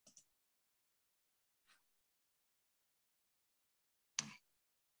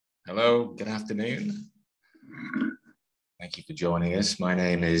Hello, good afternoon. Thank you for joining us. My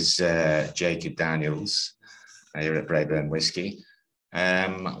name is Jacob Daniels here at Braeburn Whisky.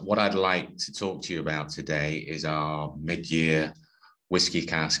 What I'd like to talk to you about today is our mid-year Whisky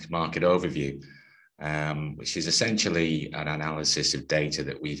Cask market overview, which is essentially an analysis of data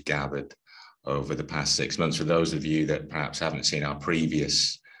that we've gathered over the past 6 months. For those of you that perhaps haven't seen our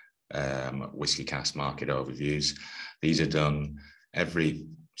previous Whisky Cask market overviews, these are done every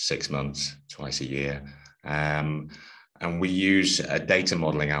 6 months, twice a year. And we use a data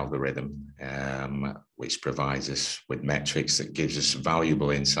modeling algorithm, which provides us with metrics that gives us valuable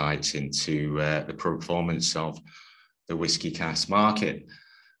insights into the performance of the Whisky Cask market.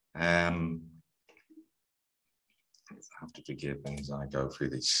 I have to forgive me as I go through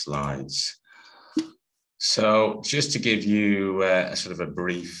these slides. So just to give you a sort of a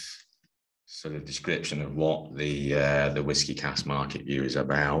brief sort of description of what the Whisky Cask market view is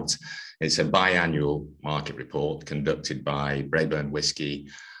about. It's a biannual market report conducted by Braeburn Whisky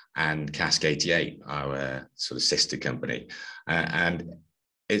and Cask 88, our sort of sister company. And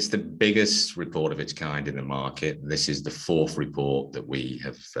it's the biggest report of its kind in the market. This is the 4th report that we've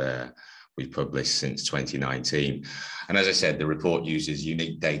published since 2019. And as I said, the report uses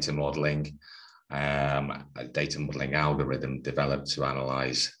unique data modeling, a data modeling algorithm developed to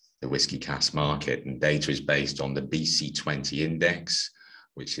analyze the Whisky Cask market, and data is based on the BC20 index,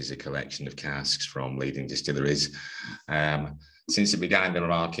 which is a collection of casks from leading distilleries. Since it began in the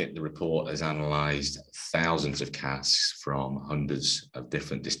market, the report has analysed thousands of casks from hundreds of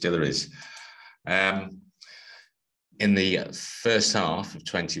different distilleries. In the first half of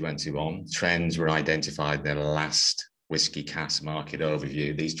 2021, trends were identified in the last Whisky Cask market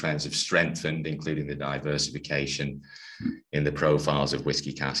overview. These trends have strengthened, including the diversification in the profiles of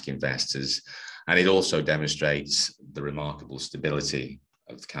Whisky Cask investors. And it also demonstrates the remarkable stability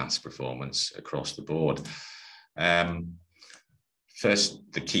of cask performance across the board. First,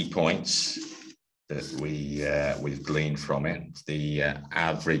 the key points that we've gleaned from it. The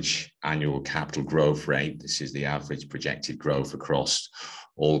average annual capital growth rate, this is the average projected growth across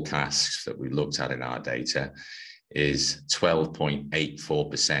all casks that we looked at in our data, is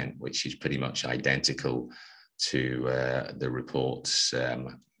 12.84%, which is pretty much identical to the reports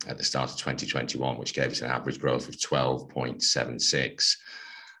at the start of 2021, which gave us an average growth of 12.76.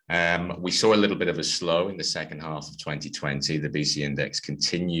 We saw a little bit of a slow in the second half of 2020. The BC index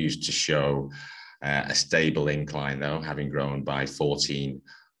continues to show a stable incline, though, having grown by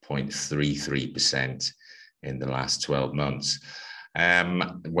 14.33% in the last 12 months.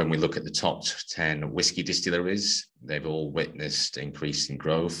 When we look at the top 10 whisky distilleries, they've all witnessed increasing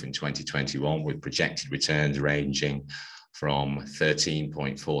growth in 2021, with projected returns ranging from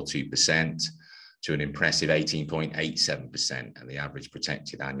 13.42% to an impressive 18.87%. And the average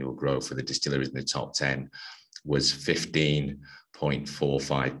projected annual growth for the distilleries in the top 10 was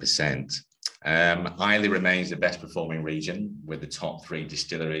 15.45%. Islay remains the best performing region, with the top 3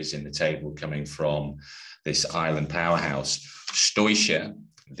 distilleries in the table coming from this island powerhouse. Stoischer,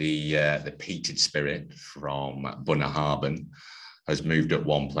 the peated spirit from Bunnahabhain, has moved up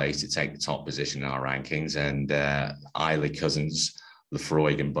 1 place to take the top position in our rankings, and Islay cousins,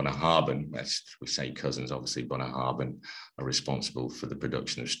 Laphroaig and Bunnahabhain, we say cousins, obviously Bunnahabhain are responsible for the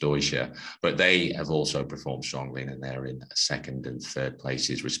production of Stoischer, but they have also performed strongly, and they're in 2nd and 3rd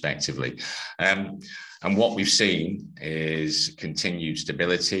places respectively. And what we've seen is continued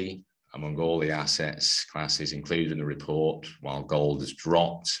stability among all the assets classes included in the report. While gold has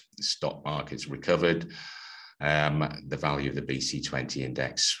dropped, the stock market's recovered, the value of the BC20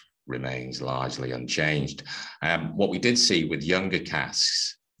 index remains largely unchanged. What we did see with younger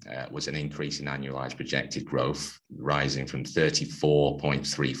casks was an increase in annualized projected growth, rising from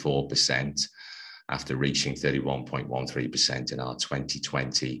 34.34% after reaching 31.13% in our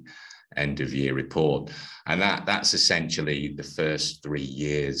 2020 end of year report. And that's essentially the first 3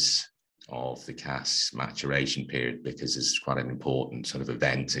 years of the cask's maturation period, because there's quite an important sort of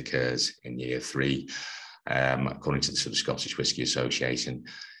event occurs in year 3. According to the sort of Scottish Whisky Association,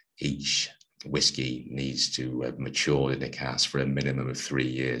 each whisky needs to have matured in a cask for a minimum of 3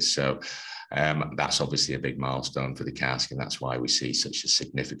 years. So that's obviously a big milestone for the cask, and that's why we see such a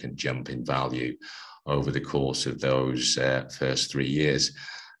significant jump in value over the course of those first 3 years.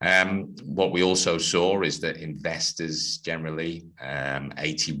 What we also saw is that investors generally,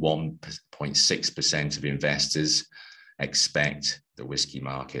 81.6% of investors expect the whisky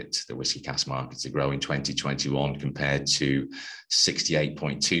market, the Whisky Cask market, to grow in 2021, compared to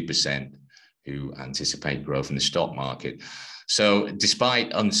 68.2% who anticipate growth in the stock market. So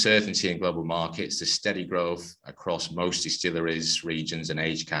despite uncertainty in global markets, the steady growth across most distilleries, regions and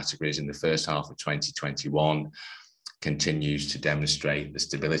age categories in the first half of 2021 continues to demonstrate the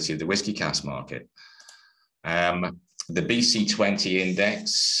stability of the whiskey cask market. The BC20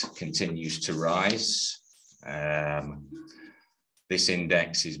 index continues to rise. This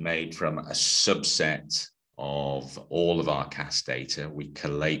index is made from a subset of all of our cask data. We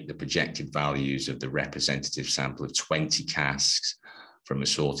collate the projected values of the representative sample of 20 casks from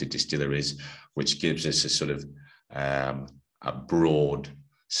assorted distilleries, which gives us a sort of a broad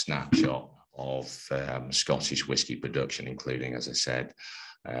snapshot of Scottish whisky production, including, as I said,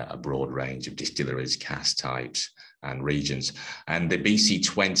 a broad range of distilleries, cask types and regions. And the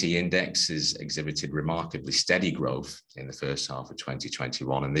BC20 index has exhibited remarkably steady growth in the first half of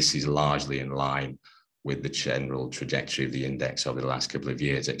 2021, and this is largely in line with the general trajectory of the index over the last couple of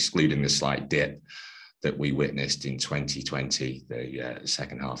years, excluding the slight dip that we witnessed in 2020, the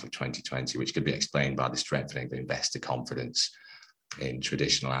second half of 2020, which could be explained by the strengthening of investor confidence in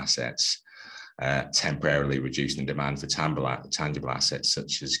traditional assets, temporarily reducing demand for tangible assets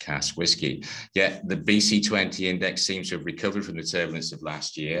such as cask whisky. Yet the BC20 index seems to have recovered from the turbulence of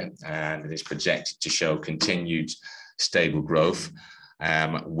last year, and it is projected to show continued stable growth.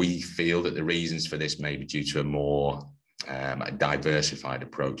 We feel that the reasons for this may be due to a more diversified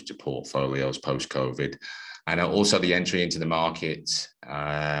approach to portfolios post-COVID, and also the entry into the market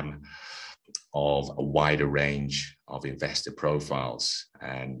of a wider range of investor profiles.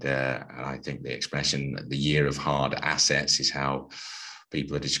 And I think the expression, the year of hard assets, is how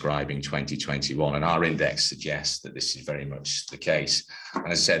people are describing 2021. And our index suggests that this is very much the case.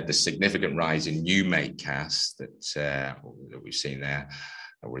 And as I said, the significant rise in new make casks that we've seen there,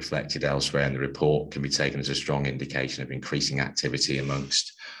 reflected elsewhere in the report, can be taken as a strong indication of increasing activity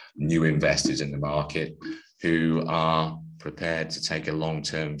amongst new investors in the market who are prepared to take a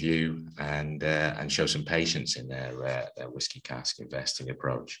long-term view and show some patience in their whiskey cask investing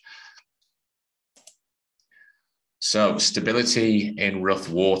approach. So stability in rough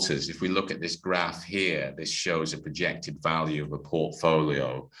waters. If we look at this graph here, this shows a projected value of a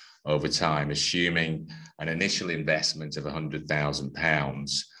portfolio over time, assuming an initial investment of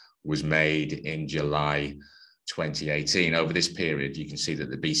 £100,000 was made in July 2018. Over this period, you can see that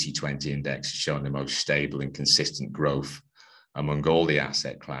the BC20 index is showing the most stable and consistent growth among all the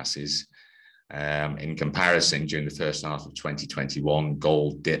asset classes. In comparison, during the first half of 2021,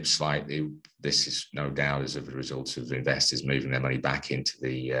 gold dipped slightly. This is no doubt as a result of investors moving their money back into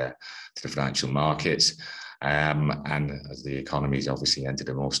the financial markets, and as the economy's obviously entered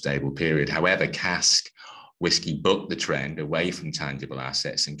a more stable period. However, cask whisky bucked the trend away from tangible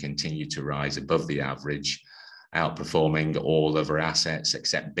assets and continued to rise above the average, outperforming all other assets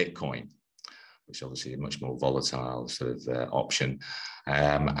except Bitcoin, which is obviously a much more volatile sort of option.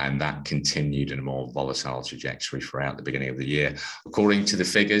 And that continued in a more volatile trajectory throughout the beginning of the year. According to the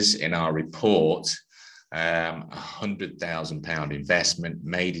figures in our report, £100,000 investment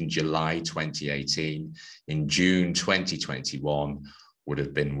made in July 2018 in June 2021 would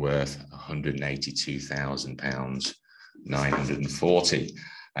have been worth £182,940.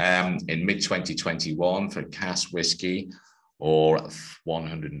 In mid-2021 for cask whisky, or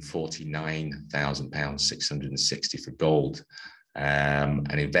 £149,660 for gold.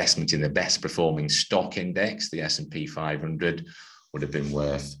 An investment in the best performing stock index, the S&P 500, would have been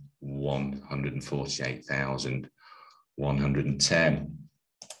worth £148,110.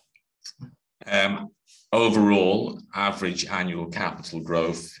 Overall, average annual capital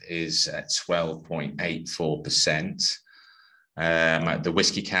growth is at 12.84%. The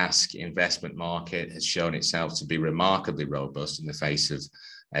whiskey cask investment market has shown itself to be remarkably robust in the face of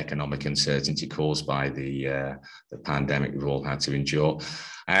economic uncertainty caused by the pandemic we've all had to endure.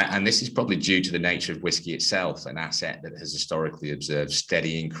 And this is probably due to the nature of whiskey itself, an asset that has historically observed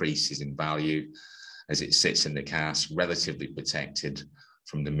steady increases in value as it sits in the cask, relatively protected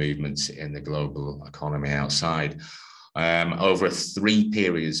from the movements in the global economy outside. Over 3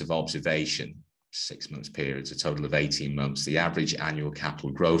 periods of observation, 6 months periods, a total of 18 months, the average annual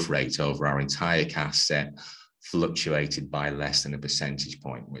capital growth rate over our entire cask set fluctuated by less than a percentage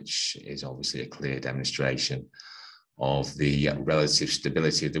point, which is obviously a clear demonstration of the relative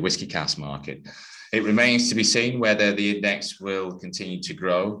stability of the whiskey cask market. It remains to be seen whether the index will continue to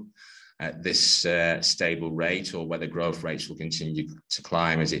grow at this stable rate, or whether growth rates will continue to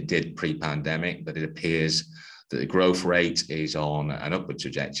climb as it did pre-pandemic, but it appears that the growth rate is on an upward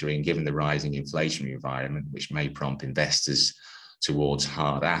trajectory, and given the rising inflationary environment, which may prompt investors towards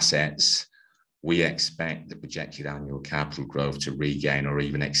hard assets, we expect the projected annual capital growth to regain or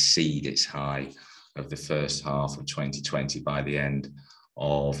even exceed its high of the first half of 2020 by the end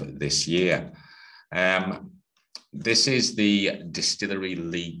of this year. This is the distillery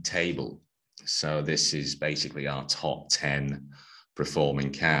league table. So this is basically our top 10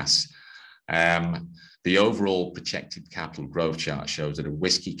 performing casks. The overall projected capital growth chart shows that a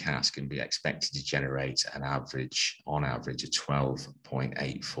whiskey cask can be expected to generate on average, a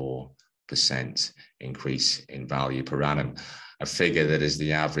 12.84% increase in value per annum, a figure that is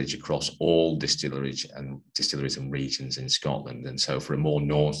the average across all distilleries and regions in Scotland. And so for a more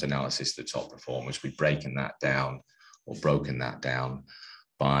nuanced analysis of the top performers, we've broken that down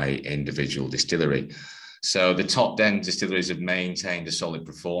by individual distillery. So the top 10 distilleries have maintained a solid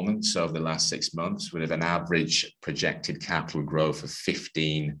performance over the last 6 months with an average projected capital growth of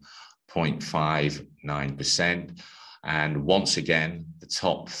 15.59%. And once again, the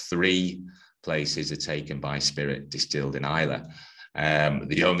top 3 places are taken by spirit distilled in Islay.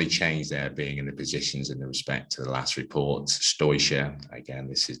 The only change there being in the positions in respect to the last report. Stoisha, again,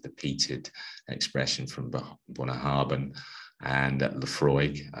 this is the peated expression from Bunnahabhain, and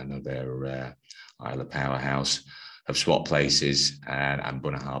Lefroy, another Islay powerhouse, have swapped places, and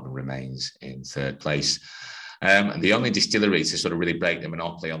Bunnahabhain remains in 3rd place. And the only distillery to sort of really break the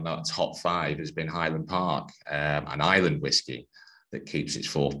monopoly on that top 5 has been Highland Park, an island whiskey that keeps its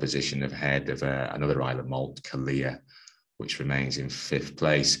 4th position ahead of another island malt, Kalia, which remains in 5th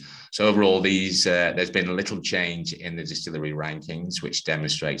place. So overall, there's been little change in the distillery rankings, which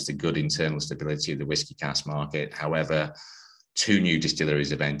demonstrates the good internal stability of the whiskey cask market. However, 2 new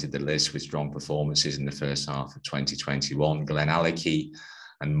distilleries have entered the list with strong performances in the first half of 2021, Glenallachie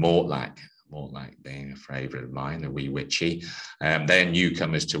and Mortlach. Mortlach being a favourite of mine, a wee witchy. They're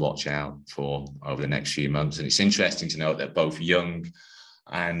newcomers to watch out for over the next few months. And it's interesting to note that both young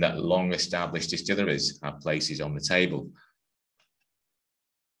and long-established distilleries have places on the table.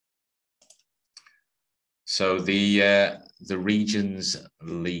 So the region's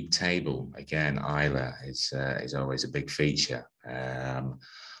league table, again, Islay is always a big feature,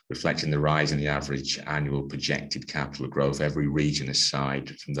 reflecting the rise in the average annual projected capital growth. Every region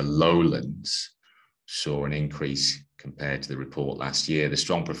aside from the lowlands saw an increase compared to the report last year. The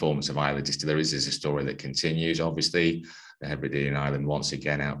strong performance of Islay distilleries is a story that continues. Obviously, the Hebridean Island once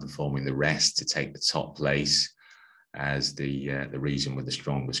again outperforming the rest to take the top place as the region with the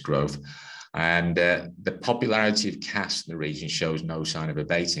strongest growth. And the popularity of casks in the region shows no sign of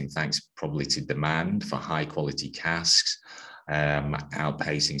abating, thanks probably to demand for high quality casks,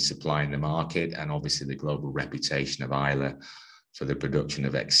 outpacing supply in the market, and obviously the global reputation of Islay for the production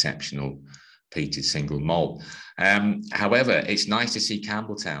of exceptional peated single malt. However, it's nice to see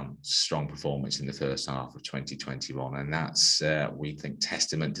Campbelltown's strong performance in the first half of 2021, and that's, we think,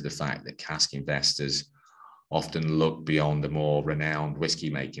 testament to the fact that cask investors often look beyond the more renowned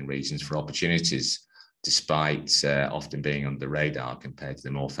whiskey-making regions for opportunities, despite often being under the radar compared to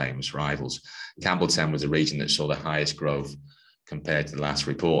the more famous rivals. Campbelltown was a region that saw the highest growth compared to the last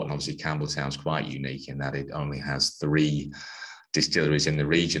report, and obviously Campbelltown's quite unique in that it only has 3 distilleries in the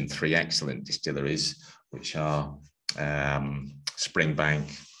region, 3 excellent distilleries, which are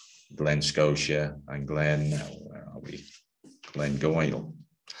Springbank, Glen Scotia, and Glengoyle.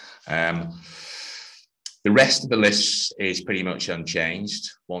 The rest of the list is pretty much unchanged,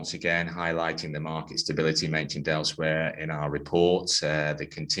 once again highlighting the market stability mentioned elsewhere in our report. The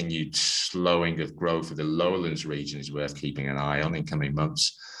continued slowing of growth of the lowlands region is worth keeping an eye on in coming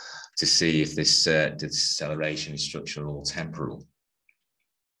months to see if this deceleration is structural or temporal.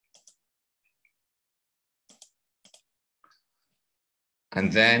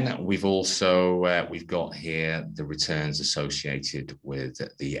 And then we've also, we've got here the returns associated with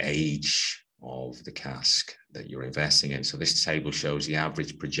the age of the cask that you're investing in. So this table shows the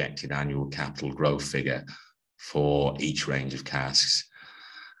average projected annual capital growth figure for each range of casks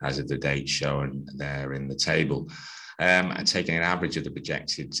as of the date shown there in the table, and taking an average of the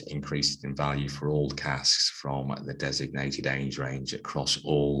projected increases in value for all casks from the designated age range across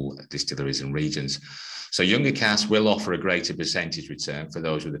all distilleries and regions. So younger casks will offer a greater percentage return for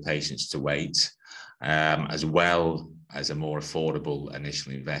those with the patience to wait, as well as a more affordable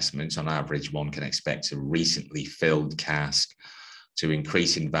initial investment. On average, one can expect a recently filled cask to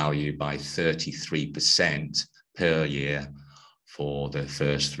increase in value by 33% per year for the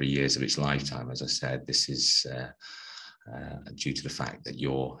first 3 years of its lifetime. As I said, this is due to the fact that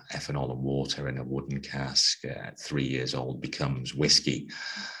your ethanol and water in a wooden cask at 3 years old becomes whiskey.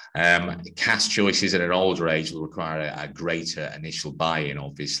 Cask choices at an older age will require a greater initial buy-in,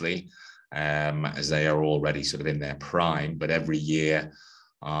 obviously, as they are already sort of in their prime, but every year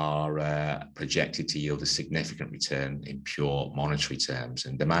are projected to yield a significant return in pure monetary terms,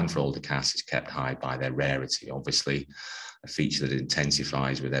 and demand for older casks is kept high by their rarity. Obviously, a feature that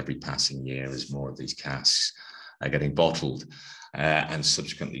intensifies with every passing year as more of these casks are getting bottled and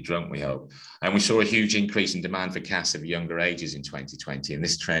subsequently drunk, we hope. And we saw a huge increase in demand for casks of younger ages in 2020, and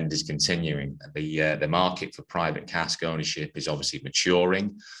this trend is continuing. The market for private cask ownership is obviously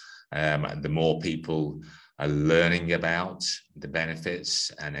maturing. The more people are learning about the benefits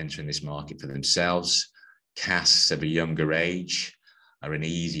and entering this market for themselves, casks of a younger age are an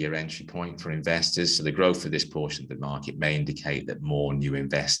easier entry point for investors. So the growth of this portion of the market may indicate that more new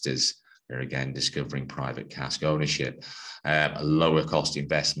investors are again discovering private cask ownership. Lower cost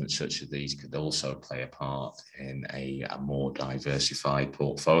investments such as these could also play a part in a more diversified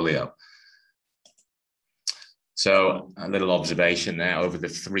portfolio. So a little observation there. Over the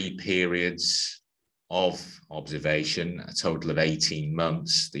 3 periods of observation, a total of 18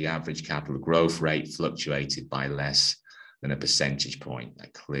 months, the average capital growth rate fluctuated by less than a percentage point, a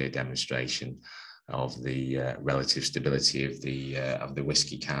clear demonstration of the relative stability of the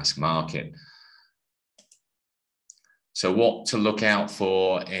whiskey cask market. So what to look out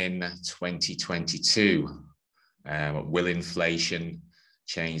for in 2022? Will inflation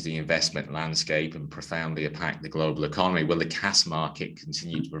change the investment landscape and profoundly impact the global economy? Will the cask market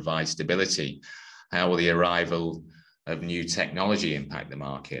continue to provide stability? How will the arrival of new technology impact the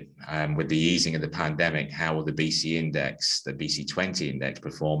market? With the easing of the pandemic, how will the BC index, the BC20 index,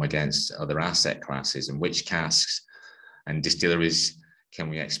 perform against other asset classes? And which casks and distilleries can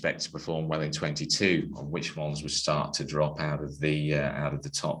we expect to perform well in 22? And which ones will start to drop out of the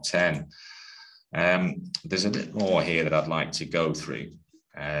top 10? There's a bit more here that I'd like to go through.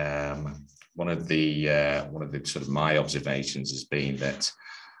 One of the sort of my observations has been that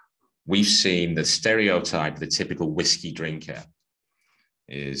we've seen the stereotype, the typical whiskey drinker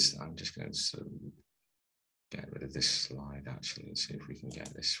is, I'm just going to sort of get rid of this slide actually and see if we can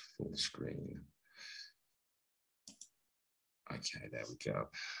get this full screen. Okay, there we go.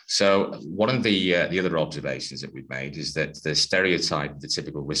 So one of the other observations that we've made is that the stereotype of the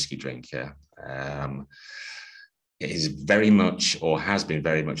typical whiskey drinker is very much, or has been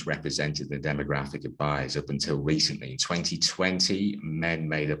very much, represented in the demographic of buyers up until recently. In 2020, men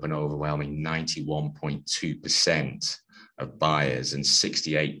made up an overwhelming 91.2% of buyers and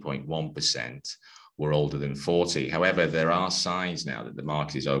 68.1% were older than 40. However, there are signs now that the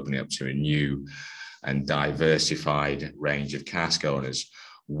market is opening up to a new and diversified range of cask owners.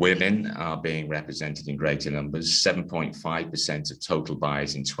 Women are being represented in greater numbers. 7.5% of total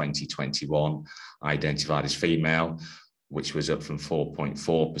buyers in 2021 identified as female, which was up from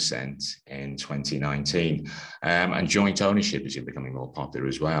 4.4% in 2019. And joint ownership is becoming more popular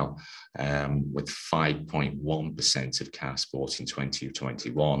as well, with 5.1% of casks bought in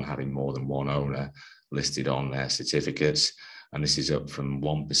 2021 having more than one owner listed on their certificates. And this is up from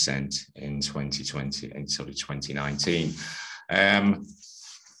 1% in 2019.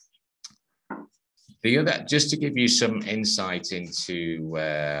 Just to give you some insight into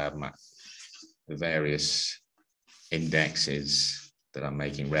the various indexes that I'm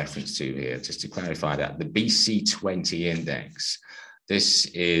making reference to here, just to clarify that, the BC20 index, this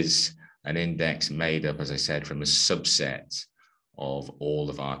is an index made up, as I said, from a subset of all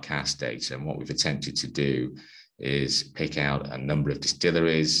of our cask data. And what we've attempted to do is pick out a number of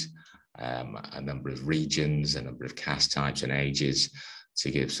distilleries, a number of regions, a number of cask types and ages to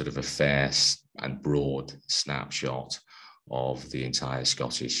give sort of a fair and broad snapshot of the entire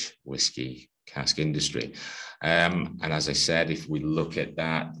Scottish whiskey cask industry. And as I said, if we look at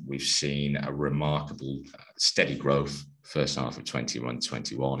that, we've seen a remarkable steady growth first half of 21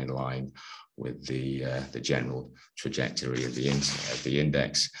 in line with the general trajectory of the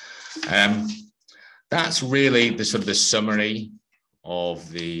index. That's really the sort of the summary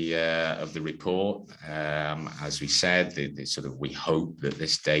of the report. As we said, we hope that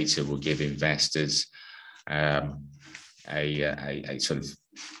this data will give investors a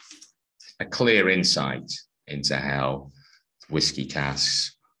clear insight into how whiskey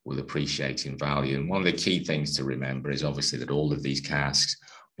casks will appreciate in value. And one of the key things to remember is obviously that all of these casks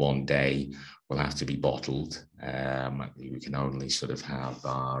one day will have to be bottled. We can only sort of have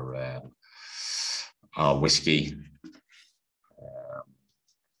our whiskey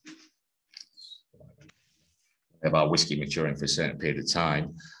maturing for a certain period of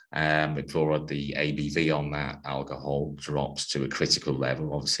time before the ABV on that alcohol drops to a critical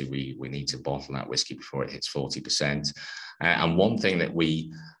level. Obviously, we need to bottle that whiskey before it hits 40%. And one thing that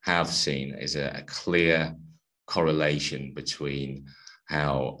we have seen is a clear correlation between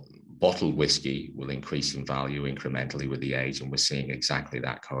how bottled whiskey will increase in value incrementally with the age, and we're seeing exactly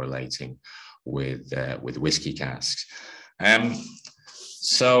that correlating with whiskey casks.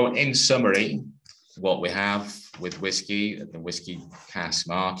 So in summary, what we have with whiskey, the whiskey cask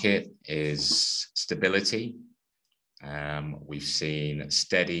market, is stability. We've seen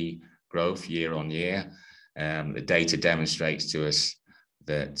steady growth year on year. The data demonstrates to us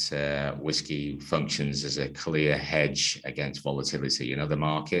that whiskey functions as a clear hedge against volatility in other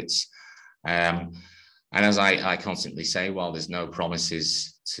markets. And as I constantly say, while there's no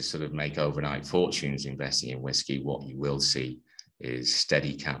promises to sort of make overnight fortunes investing in whiskey, what you will see is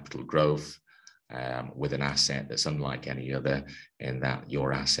steady capital growth with an asset that's unlike any other, in that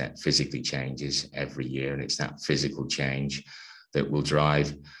your asset physically changes every year, and it's that physical change that will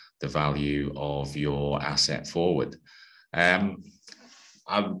drive the value of your asset forward.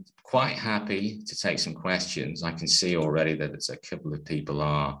 I'm quite happy to take some questions. I can see already that it's a couple of people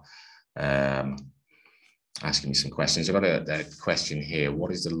are asking me some questions. I've got a question here.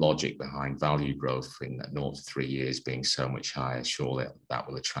 What is the logic behind value growth in 0 to 3 years being so much higher? Surely that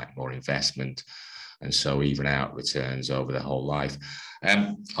will attract more investment, and so even out returns over the whole life.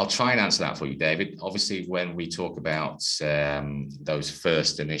 I'll try and answer that for you, David. Obviously, when we talk about those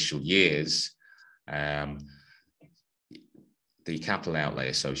first initial years, the capital outlay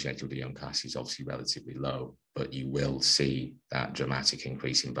associated with the young cask is obviously relatively low, but you will see that dramatic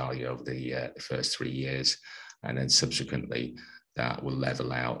increase in value over the first 3 years, and then subsequently that will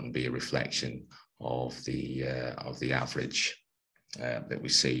level out and be a reflection of the average that we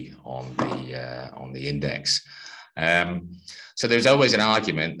see on the index. So there's always an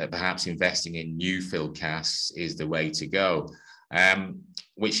argument that perhaps investing in new fill casks is the way to go,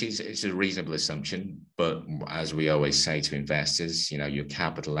 which is a reasonable assumption. But as we always say to investors, you know, your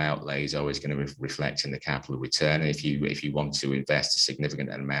capital outlay is always going to reflect in the capital return. And if you want to invest a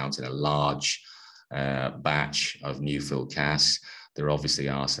significant amount in a large batch of new fill casks, there obviously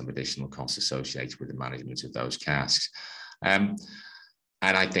are some additional costs associated with the management of those casks. And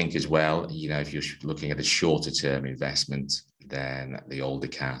I think as well, you know, if you're looking at a shorter term investment, then the older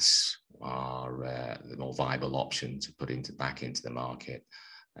casks are the more viable option to put back into the market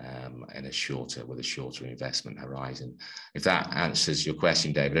with a shorter investment horizon. If that answers your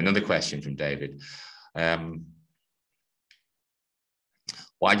question, David. Another question from David.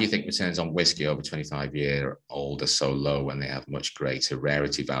 Why do you think returns on whiskey over 25-year-old are so low when they have much greater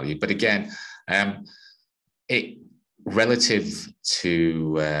rarity value? But again, relative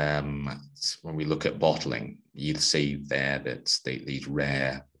to when we look at bottling, you'd see there that these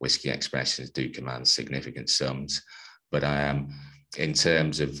rare whiskey expressions do command significant sums. But in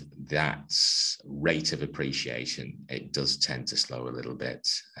terms of that rate of appreciation, it does tend to slow a little bit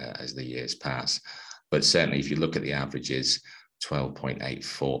as the years pass. But certainly, if you look at the averages,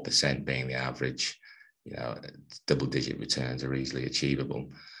 12.84% being the average, you know, double-digit returns are easily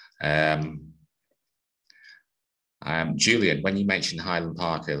achievable. Julian, when you mentioned Highland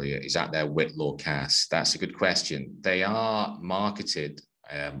Park earlier, is that their Whitlaw cask? That's a good question. They are marketed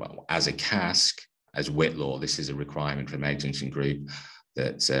as a cask, as Whitlaw. This is a requirement from Eglinton Group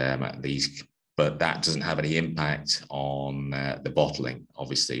that but that doesn't have any impact on the bottling.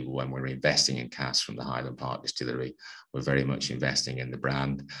 Obviously, when we're investing in casks from the Highland Park distillery, we're very much investing in the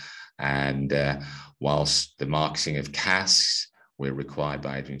brand. And whilst the marketing of casks, we're required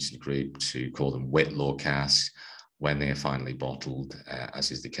by Eglinton Group to call them Whitlaw casks. When they are finally bottled,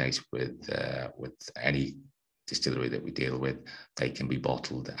 as is the case with any distillery that we deal with, they can be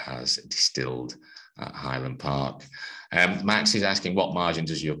bottled as distilled at Highland Park. Max is asking, what margin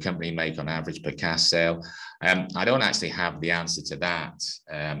does your company make on average per cask sale? I don't actually have the answer to that.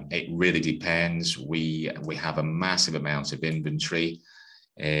 It really depends. We have a massive amount of inventory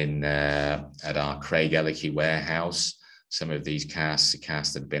at our Craig Ellicky warehouse. Some of these casks are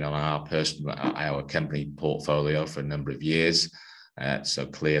casks that have been on our company portfolio for a number of years. So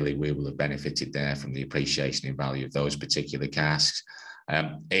clearly we will have benefited there from the appreciation in value of those particular casks.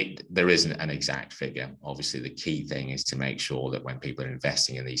 There isn't an exact figure. Obviously, the key thing is to make sure that when people are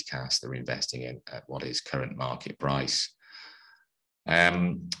investing in these casks, they're investing in at what is current market price.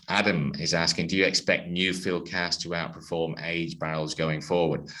 Adam is asking, do you expect new fill casks to outperform aged barrels going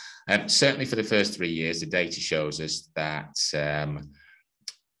forward? Certainly for the first 3 years, the data shows us that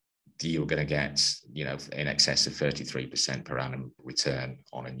you're going to get, you know, in excess of 33% per annum return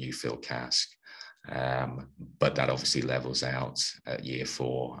on a new fill cask. But that obviously levels out at year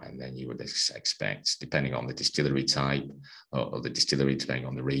 4, and then you would expect, depending on the distillery type or the distillery, depending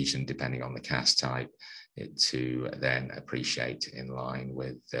on the region, depending on the cask type, it to then appreciate in line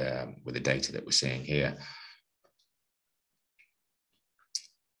with the data that we're seeing here.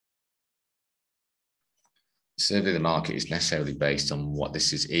 survey of the market is necessarily based on what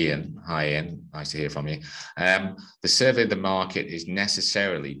this is. Ian, hi Ian, nice to hear from you. The survey of the market is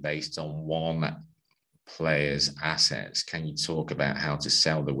necessarily based on one player's assets. Can you talk about how to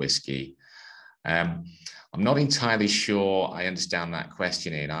sell the whiskey? I'm not entirely sure I understand that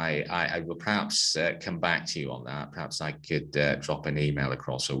question, Ian. I will perhaps come back to you on that. Perhaps I could drop an email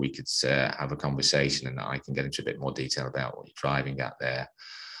across, or we could have a conversation and I can get into a bit more detail about what you're driving at there.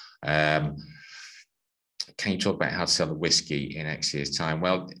 Can you talk about how to sell the whiskey in X years' time?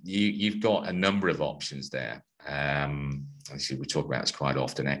 Well, you've got a number of options there. Obviously, we talk about this quite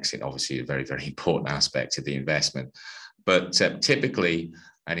often. Exit, obviously, a very, very important aspect of the investment. But typically,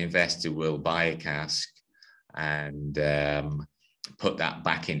 an investor will buy a cask and put that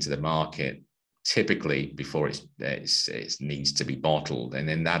back into the market, typically before it needs to be bottled. And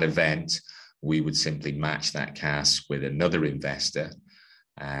in that event, we would simply match that cask with another investor,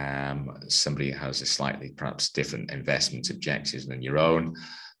 somebody who has a slightly perhaps different investment objectives than your own.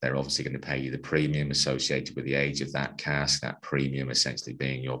 They're obviously going to pay you the premium associated with the age of that cask, that premium essentially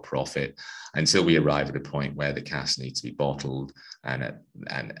being your profit, until we arrive at a point where the cask needs to be bottled. And at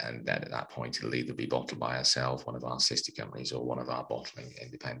that point, it'll either be bottled by ourselves, one of our sister companies, or one of our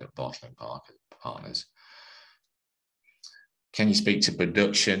independent bottling partners. Can you speak to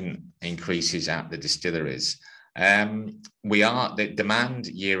production increases at the distilleries? The demand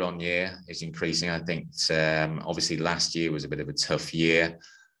year on year is increasing. I think obviously last year was a bit of a tough year.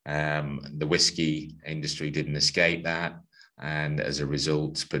 The whiskey industry didn't escape that, and as a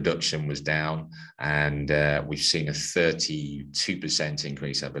result, production was down. And we've seen a 32%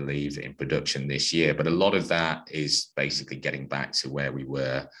 increase, I believe, in production this year. But a lot of that is basically getting back to where we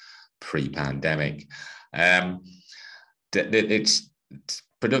were pre-pandemic.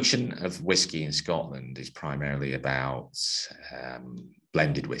 Production of whiskey in Scotland is primarily about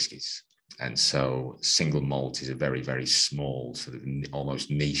blended whiskies. And so single malt is a very, very small, sort of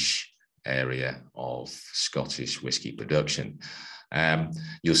almost niche area of Scottish whiskey production.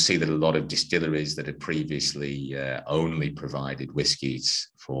 You'll see that a lot of distilleries that had previously only provided whiskies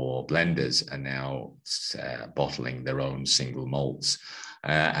for blenders are now bottling their own single malts.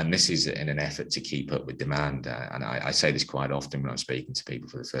 And this is in an effort to keep up with demand. And I say this quite often when I'm speaking to people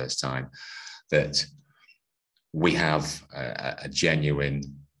for the first time, that we have a genuine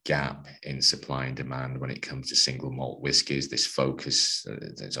gap in supply and demand when it comes to single malt whiskies. This focus,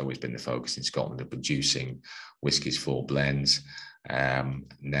 there's always been the focus in Scotland of producing whiskies for blends.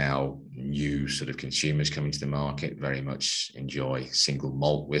 Now new sort of consumers coming to the market very much enjoy single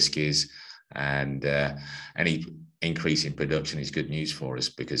malt whiskies, and any increase in production is good news for us,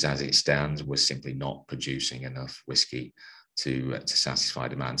 because as it stands, we're simply not producing enough whiskey to satisfy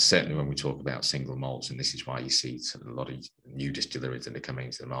demand, certainly when we talk about single malts. And this is why you see a lot of new distilleries that are coming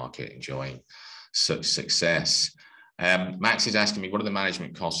into the market enjoying such success. Max is asking me, what are the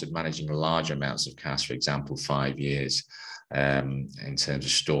management costs of managing larger amounts of cash, for example, 5 years, in terms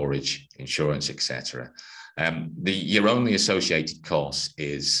of storage, insurance, etc.? Your only associated cost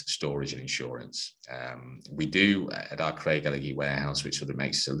is storage and insurance. We do at our Craig Ellegy warehouse, which sort of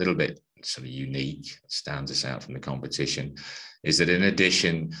makes us a little bit sort of unique, stands us out from the competition, is that in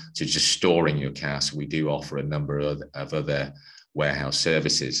addition to just storing your cask, we do offer a number of other warehouse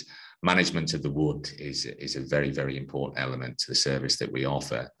services. Management of the wood is a very, very important element to the service that we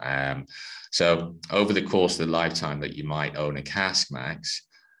offer. So over the course of the lifetime that you might own a cask, Max,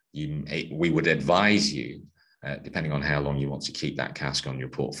 we would advise you, depending on how long you want to keep that cask on your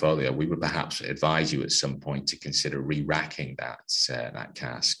portfolio, we would perhaps advise you at some point to consider re-racking that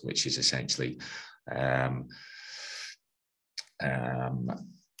cask, which is essentially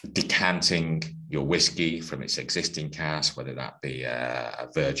decanting your whiskey from its existing cask, whether that be a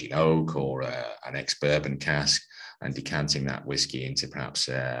virgin oak or an ex-bourbon cask, and decanting that whiskey into perhaps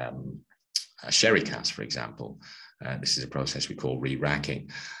a sherry cask, for example. This is a process we call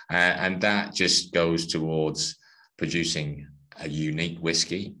re-racking. And that just goes towards producing a unique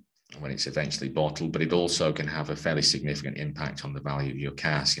whiskey when it's eventually bottled, but it also can have a fairly significant impact on the value of your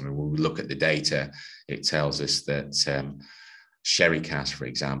cask. I mean, when we look at the data, it tells us that sherry cask, for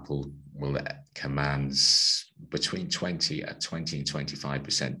example, will command between 20 and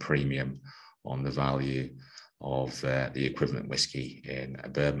 25% premium on the value of the equivalent whiskey in a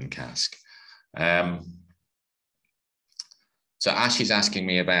bourbon cask. So Ash is asking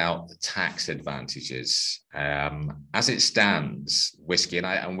me about the tax advantages. As it stands, whiskey,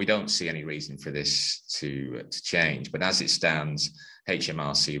 and we don't see any reason for this to change, but as it stands,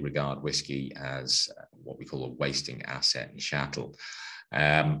 HMRC regard whiskey as what we call a wasting asset and chattel.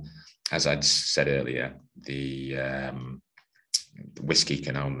 As I'd said earlier, the whiskey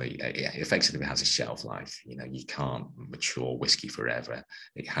can only, it effectively has a shelf life. You know, you can't mature whiskey forever.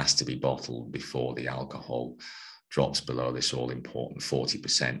 It has to be bottled before the alcohol drops below this all-important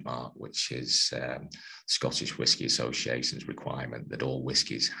 40% mark, which is Scottish Whisky Association's requirement that all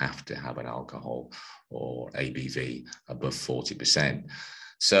whiskies have to have an alcohol or ABV above 40%.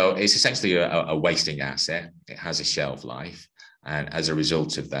 So it's essentially a wasting asset. It has a shelf life. And as a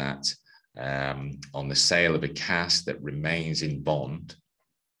result of that, on the sale of a cask that remains in bond,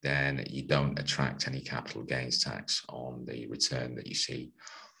 then you don't attract any capital gains tax on the return that you see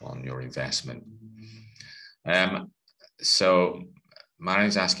on your investment. So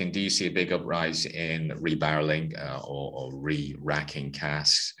Marion's asking, do you see a big uprise in rebarreling or re-racking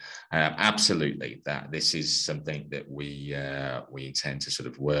casks? Absolutely. This is something that we intend to sort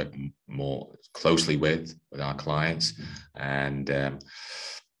of work more closely with our clients, and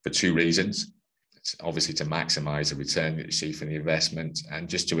for two reasons. It's obviously to maximize the return that you see from the investment, and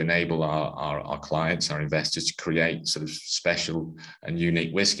just to enable our clients, our investors, to create sort of special and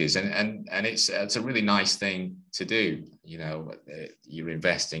unique whiskies. And it's a really nice thing to do. You know, you're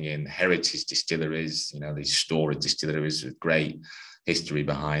investing in heritage distilleries, you know, these storied distilleries with great history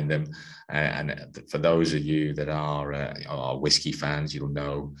behind them. And for those of you that are whiskey fans, you'll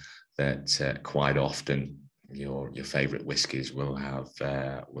know that quite often your favorite whiskies will have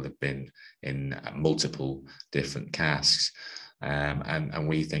been in multiple different casks, and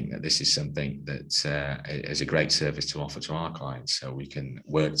we think that this is something that is a great service to offer to our clients, so we can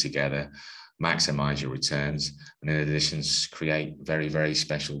work together, maximize your returns, and in addition create very, very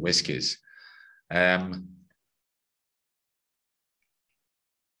special whiskies.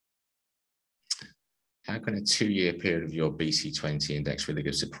 How can a 2-year period of your BC20 index really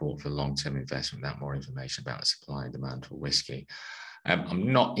give support for long-term investment without more information about the supply and demand for whiskey?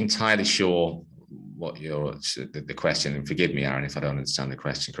 I'm not entirely sure what the question, and forgive me, Aaron, if I don't understand the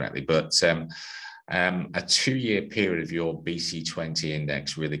question correctly, but a 2-year period of your BC20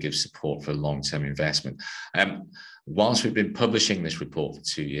 index really gives support for long-term investment. Whilst we've been publishing this report for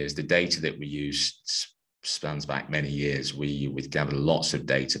 2 years, the data that we use spans back many years. We've gathered lots of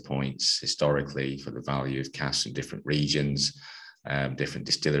data points historically for the value of casks in different regions, different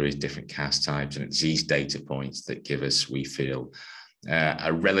distilleries, different cask types, and it's these data points that give us, we feel,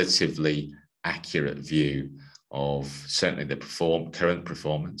 a relatively accurate view of certainly the current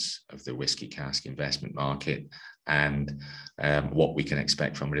performance of the whiskey cask investment market, and what we can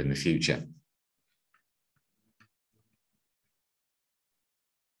expect from it in the future.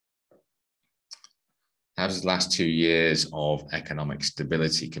 How does the last 2 years of economic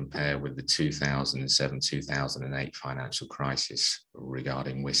stability compare with the 2007-2008 financial crisis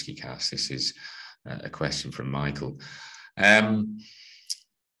regarding whiskey casks? This is a question from Michael.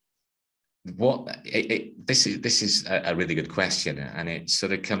 This is a really good question, and it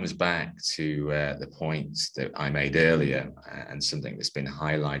sort of comes back to the point that I made earlier, and something that's been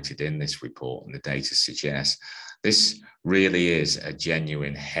highlighted in this report, and the data suggests this really is a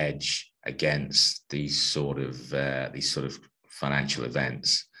genuine hedge against these sort of financial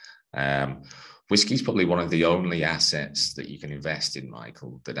events. Whiskey is probably one of the only assets that you can invest in,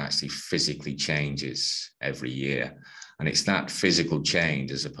 Michael, that actually physically changes every year. And it's that physical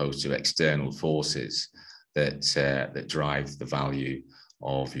change, as opposed to external forces, that drive the value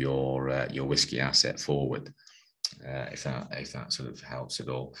of your whiskey asset forward. If that sort of helps at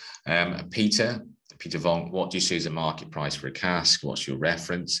all. Peter Vonk, what do you see as a market price for a cask? What's your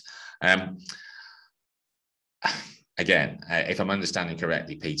reference? Again, if I'm understanding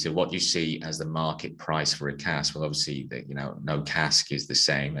correctly, Peter, what you see as the market price for a cask, well, obviously, no cask is the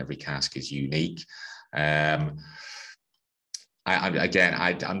same. Every cask is unique. I'm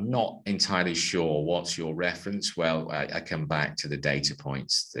not entirely sure what's your reference. Well, I come back to the data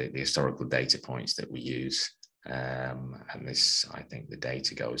points, the historical data points that we use. And this, I think the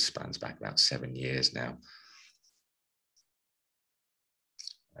data spans back about 7 years now.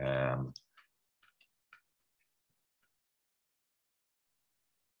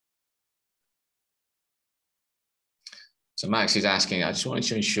 So Max is asking, I just wanted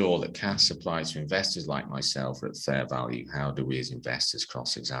to ensure that cask supplies to investors like myself are at fair value. How do we as investors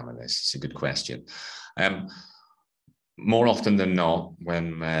cross-examine this? It's a good question. More often than not,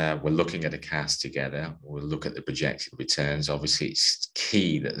 when we're looking at a cask together, we'll look at the projected returns. Obviously, it's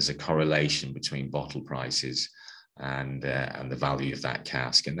key that there's a correlation between bottle prices and the value of that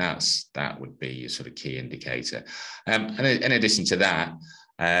cask, and that would be a sort of key indicator. And in addition to that,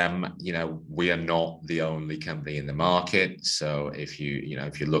 we are not the only company in the market. So if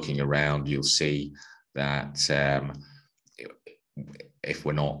you're looking around, you'll see that if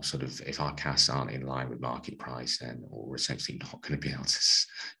we're not sort of, if our casks aren't in line with market price, then we're essentially not going to be able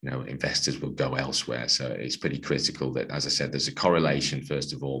to, investors will go elsewhere. So it's pretty critical that, as I said, there's a correlation,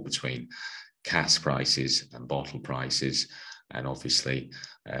 first of all, between cask prices and bottle prices. And obviously,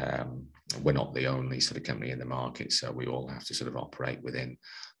 we're not the only sort of company in the market, so we all have to sort of operate within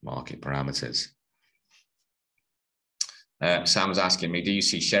market parameters. Sam's asking me, do you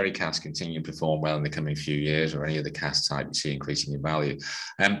see sherry cask continue to perform well in the coming few years, or any other cask type you see increasing in value?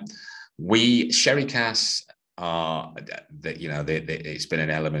 Sherry casks are that, it's been an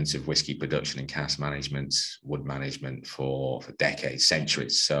element of whiskey production and cask management, wood management for decades,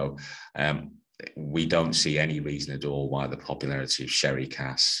 centuries. So we don't see any reason at all why the popularity of sherry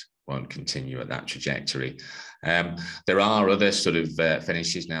casks won't continue at that trajectory. There are other sort of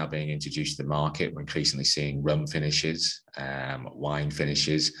finishes now being introduced to the market. We're increasingly seeing rum finishes, wine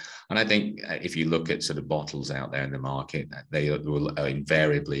finishes. And I think if you look at sort of bottles out there in the market, they will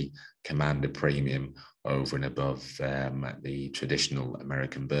invariably command a premium over and above the traditional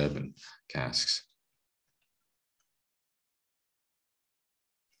American bourbon casks.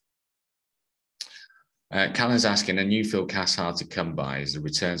 Callan's asking, a new fill cask hard to come by as the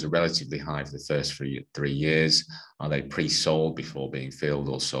returns are relatively high for the first 3 years. Are they pre-sold before being filled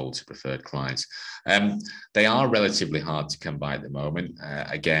or sold to preferred clients? They are relatively hard to come by at the moment.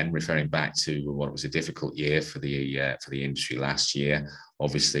 Again, referring back to what was a difficult year for the industry last year.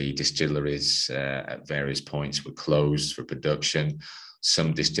 Obviously, distilleries at various points were closed for production.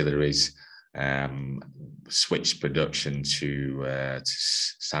 Some distilleries switched production to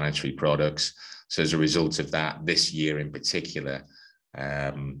sanitary products. So as a result of that, this year in particular,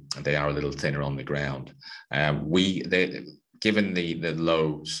 they are a little thinner on the ground. Given the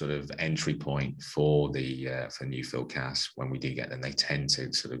low sort of entry point for new fill casks, when we do get them, they tend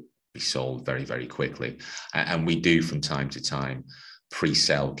to sort of be sold very, very quickly. And we do from time to time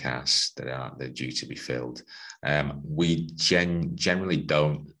pre-sell casks that are due to be filled. We generally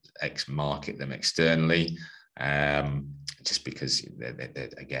don't market them externally. Just because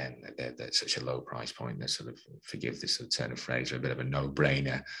they're such a low price point, they're sort of, forgive this sort of turn of phrase, they're a bit of a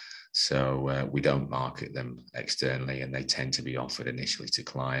no-brainer. So we don't market them externally, and they tend to be offered initially to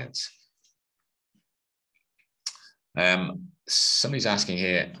clients. Somebody's asking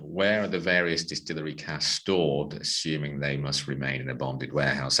here, where are the various distillery casks stored, assuming they must remain in a bonded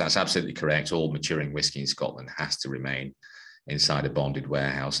warehouse? That's absolutely correct. All maturing whiskey in Scotland has to remain inside a bonded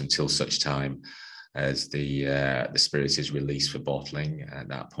warehouse until such time as the spirit is released for bottling. At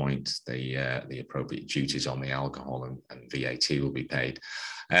that point, the appropriate duties on the alcohol and VAT will be paid.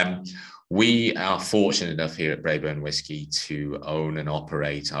 We are fortunate enough here at Braeburn Whisky to own and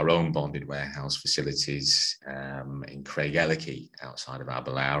operate our own bonded warehouse facilities in Craigellachie, outside of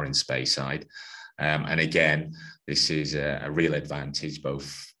Aberlour in Speyside. And again, this is a real advantage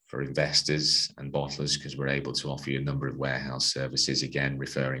both for investors and bottlers, because we're able to offer you a number of warehouse services, again,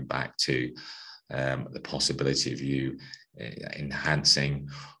 referring back to the possibility of you enhancing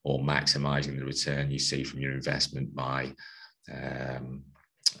or maximizing the return you see from your investment by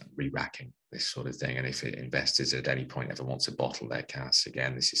re-racking, this sort of thing. And if investors at any point ever want to bottle their casks,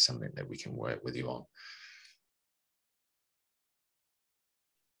 again, this is something that we can work with you on.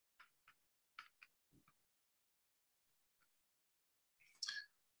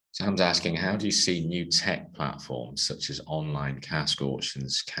 Sam's asking, how do you see new tech platforms such as online cask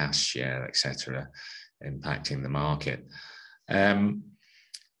auctions, cask share, etc., impacting the market?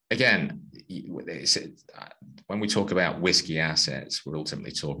 Again, when we talk about whiskey assets, we're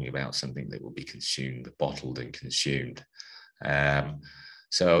ultimately talking about something that will be consumed, bottled and consumed.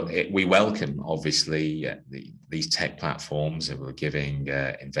 So we welcome, obviously, these tech platforms that were giving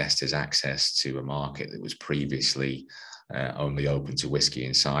investors access to a market that was previously only open to whiskey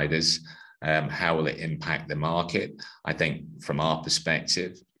insiders. How will it impact the market? I think from our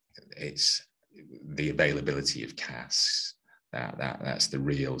perspective, it's the availability of casks. That's the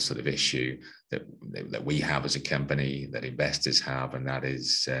real sort of issue that we have as a company, that investors have, and that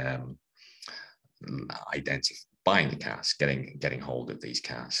is buying the casks, getting hold of these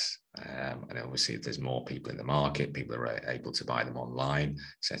casks. And obviously, if there's more people in the market, people are able to buy them online,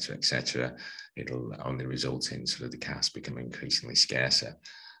 etc., it'll only result in sort of the casks becoming increasingly scarcer.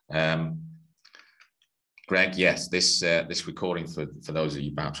 Greg, yes, this recording, for those of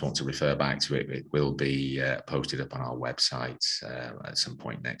you perhaps want to refer back to it, it will be posted up on our website at some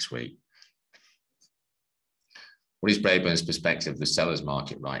point next week. What is Braeburn's perspective of the sellers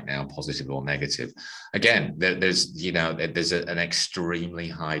market right now, positive or negative? Again, there's an extremely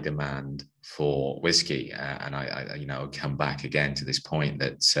high demand for whiskey, and I come back again to this point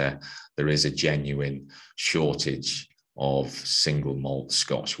that there is a genuine shortage of single malt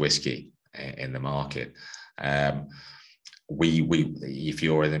Scotch whisky in the market. If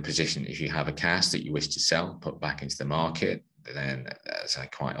you're in a position, if you have a cask that you wish to sell, put back into the market, then, as I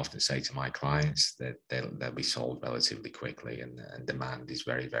quite often say to my clients, that they'll be sold relatively quickly, and demand is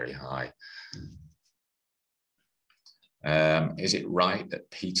very, very high. Is it right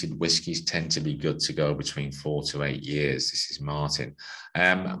that peated whiskies tend to be good to go between 4 to 8 years? This is Martin.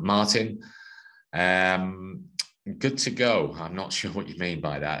 Martin, good to go. I'm not sure what you mean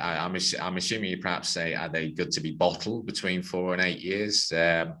by that. I'm assuming you perhaps say, are they good to be bottled between 4 and 8 years?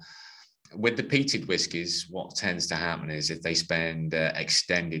 With the peated whiskies, what tends to happen is if they spend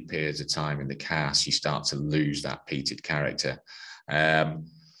extended periods of time in the cask, you start to lose that peated character.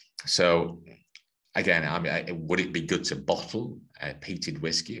 So again, I mean, would it be good to bottle a peated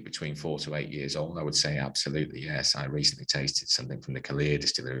whiskey between 4 to 8 years old? I would say absolutely yes. I recently tasted something from the Calais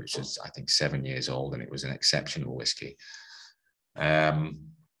distillery, which was, I think, 7 years old, and it was an exceptional whiskey.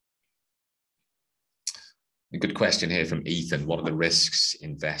 A good question here from Ethan. What are the risks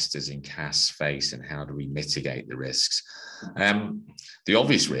investors in casks face, and how do we mitigate the risks? The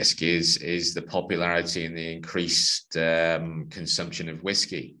obvious risk is the popularity and the increased consumption of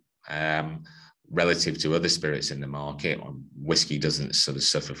whiskey. Relative to other spirits in the market, whiskey doesn't sort of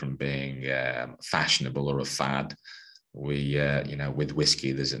suffer from being fashionable or a fad. With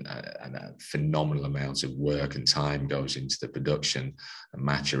whiskey, there's a phenomenal amount of work and time goes into the production and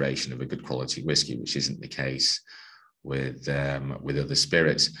maturation of a good quality whiskey, which isn't the case with other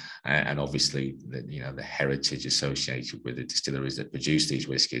spirits, and obviously the heritage associated with the distilleries that produce these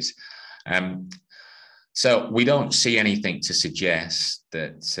whiskies. So we don't see anything to suggest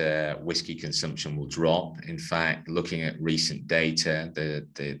that whiskey consumption will drop. In fact, looking at recent data,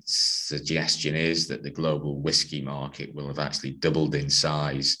 the suggestion is that the global whiskey market will have actually doubled in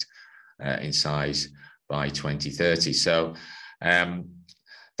size by 2030. So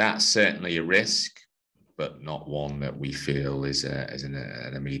that's certainly a risk, but not one that we feel is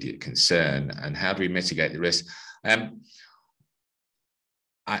an immediate concern. And how do we mitigate the risk?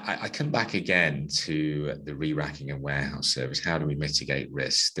 I come back again to the re-racking and warehouse service. How do we mitigate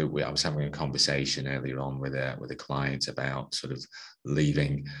risk? I was having a conversation earlier on with a client about sort of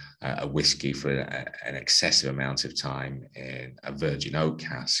leaving a whiskey for an excessive amount of time in a virgin oak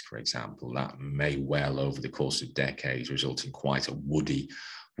cask, for example. That may well, over the course of decades, result in quite a woody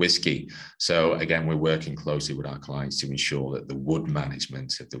whiskey. So again, we're working closely with our clients to ensure that the wood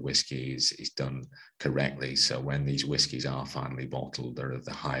management of the whiskey is done correctly. So when these whiskies are finally bottled, they're of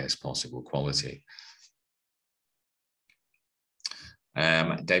the highest possible quality.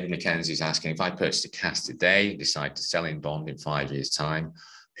 David McKenzie is asking, if I purchase a cask today and decide to sell in bond in 5 years' time,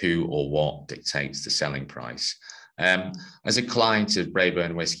 who or what dictates the selling price? As a client of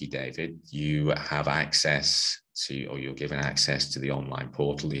Braeburn Whisky, David, you have access to, or you're given access to the online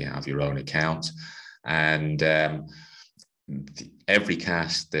portal. You have your own account, and every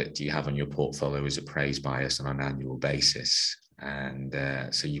cask that you have on your portfolio is appraised by us on an annual basis. And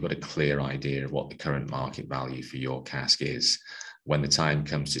so you've got a clear idea of what the current market value for your cask is. When the time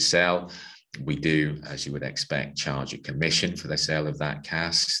comes to sell, we do, as you would expect, charge a commission for the sale of that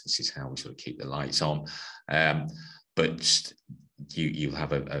cask. This is how we sort of keep the lights on. But you'll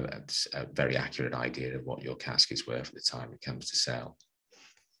have a very accurate idea of what your cask is worth at the time it comes to sell.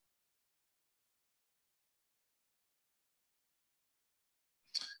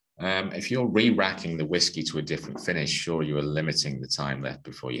 If you're re-racking the whiskey to a different finish, sure, you are limiting the time left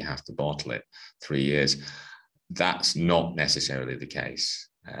before you have to bottle it, 3 years. That's not necessarily the case.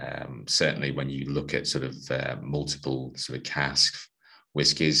 Certainly when you look at sort of multiple sort of cask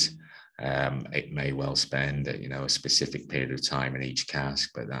whiskies, it may well spend a specific period of time in each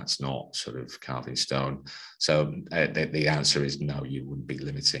cask, but that's not sort of carved in stone. So the answer is no, you wouldn't be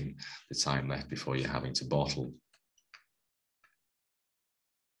limiting the time left before you're having to bottle.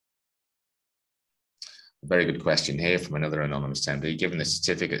 A very good question here from another anonymous attendee. Given the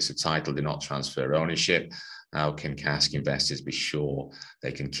certificates of title do not transfer ownership, how can cask investors be sure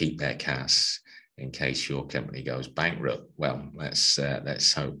they can keep their casks in case your company goes bankrupt? Well, let's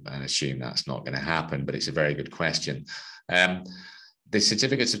hope and assume that's not going to happen, but it's a very good question. The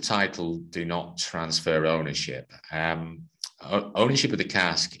certificates of title do not transfer ownership. Ownership of the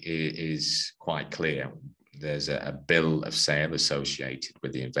cask is quite clear. There's a bill of sale associated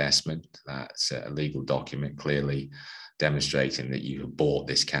with the investment. That's a legal document clearly demonstrating that you have bought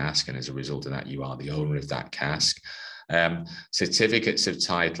this cask, and as a result of that, you are the owner of that cask. Certificates of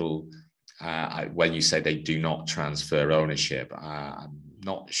title, when you say they do not transfer ownership, I'm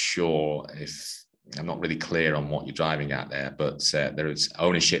not sure if, I'm not really clear on what you're driving at there, but there is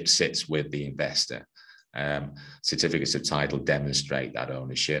ownership sits with the investor. Certificates of title demonstrate that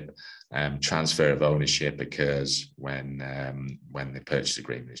ownership. Transfer of ownership occurs when the purchase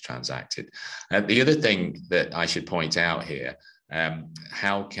agreement is transacted. The other thing that I should point out here,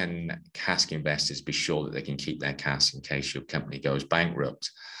 how can cask investors be sure that they can keep their cask in case your company goes bankrupt?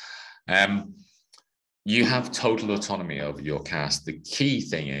 You have total autonomy over your cask. The key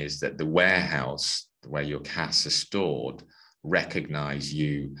thing is that the warehouse where your casks are stored recognize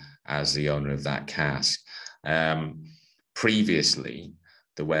you as the owner of that cask. Previously,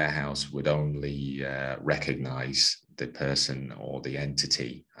 the warehouse would only recognize the person or the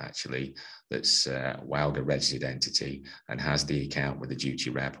entity, actually, that's WALGA registered entity and has the account with the duty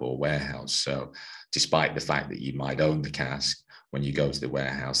rep or warehouse. So despite the fact that you might own the cask, when you go to the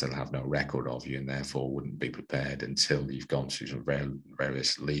warehouse, they'll have no record of you and therefore wouldn't be prepared until you've gone through some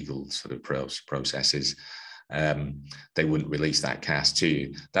various legal sort of processes. They wouldn't release that cask to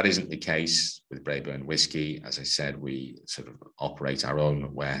you. That isn't the case with Braeburn Whisky. As I said, we sort of operate our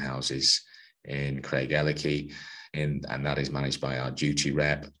own warehouses in Craigellachie, and that is managed by our duty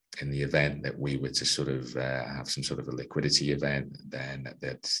rep. In the event that we were to sort of have some sort of a liquidity event, then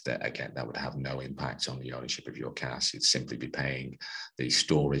that would have no impact on the ownership of your cask. You'd simply be paying the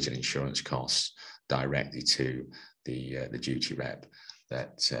storage and insurance costs directly to the duty rep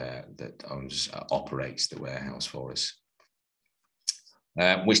that operates the warehouse for us.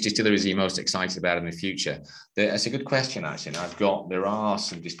 Which distilleries are you most excited about in the future? That's a good question, actually. There are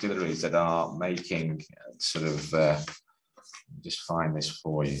some distilleries that are making sort of, just find this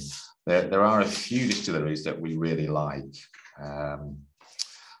for you. There are a few distilleries that we really like.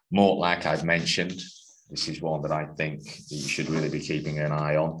 Mortlach, I've mentioned. This is one that I think that you should really be keeping an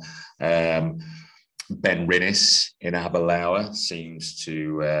eye on. Benrinnes in Aberlour seems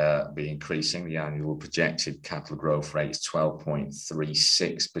to be increasing. The annual projected capital growth rate is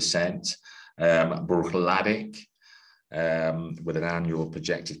 12.36%. Bruichladdich, with an annual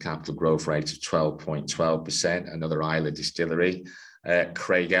projected capital growth rate of 12.12%, another Islay distillery.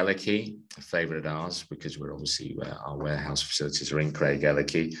 Craigellachie, a favourite of ours, because we're obviously, our warehouse facilities are in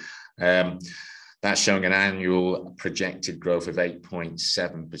Craigellachie. That's showing an annual projected growth of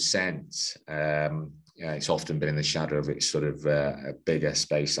 8.7%. It's often been in the shadow of its sort of bigger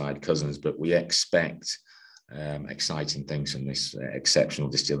Speyside cousins, but we expect exciting things from this exceptional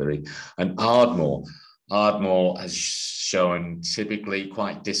distillery. And Ardmore has shown typically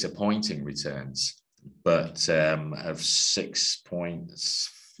quite disappointing returns, but of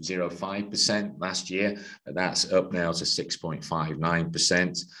 6.05% last year. That's up now to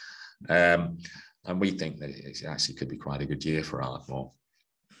 6.59%. And we think that it actually could be quite a good year for Ardmore.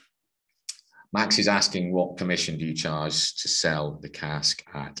 Max is asking, what commission do you charge to sell the cask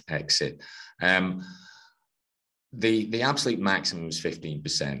at exit? The absolute maximum is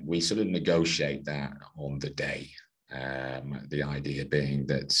 15%. We sort of negotiate that on the day. The idea being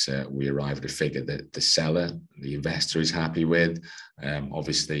that we arrive at a figure that the seller, the investor, is happy with.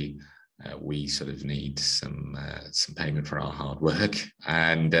 Obviously, we sort of need some payment for our hard work,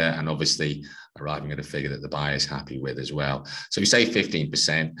 and obviously arriving at a figure that the buyer is happy with as well. So we say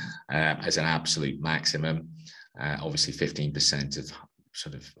 15% as an absolute maximum. Obviously, 15% of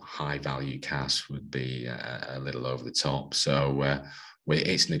sort of high value cask would be a little over the top. So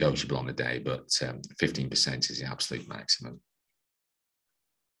it's negotiable on the day, but 15% is the absolute maximum.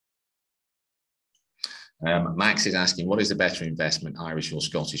 Max is asking, what is the better investment, Irish or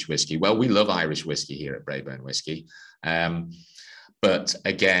Scottish whiskey? Well, we love Irish whiskey here at Braeburn Whisky. But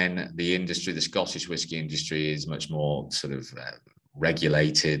again, the industry, the Scottish whiskey industry, is much more sort of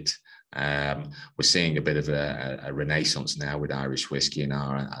regulated. We're seeing a bit of a renaissance now with Irish whiskey, and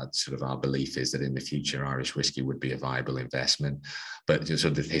our belief is that in the future, Irish whiskey would be a viable investment. But sort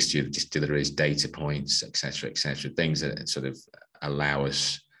of the history of the distilleries, data points, et cetera, things that sort of allow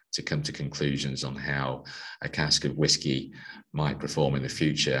us to come to conclusions on how a cask of whiskey might perform in the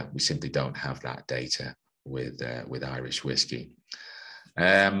future. We simply don't have that data with Irish whiskey.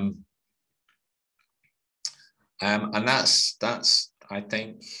 And that's I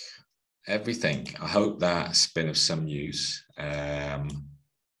think everything. I hope that's been of some use.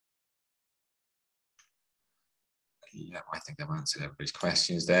 Yeah, I think I've answered everybody's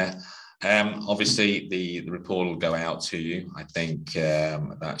questions there. Obviously, the report will go out to you. I think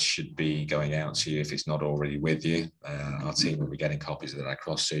that should be going out to you if it's not already with you. Our team will be getting copies of that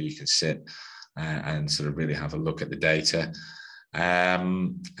across so you can sit and sort of really have a look at the data.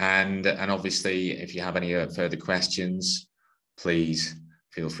 And obviously, if you have any further questions, please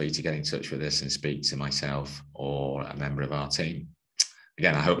feel free to get in touch with us and speak to myself or a member of our team.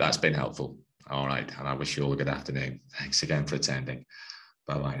 Again, I hope that's been helpful. All right, and I wish you all a good afternoon. Thanks again for attending.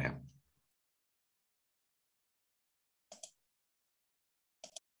 Bye-bye now.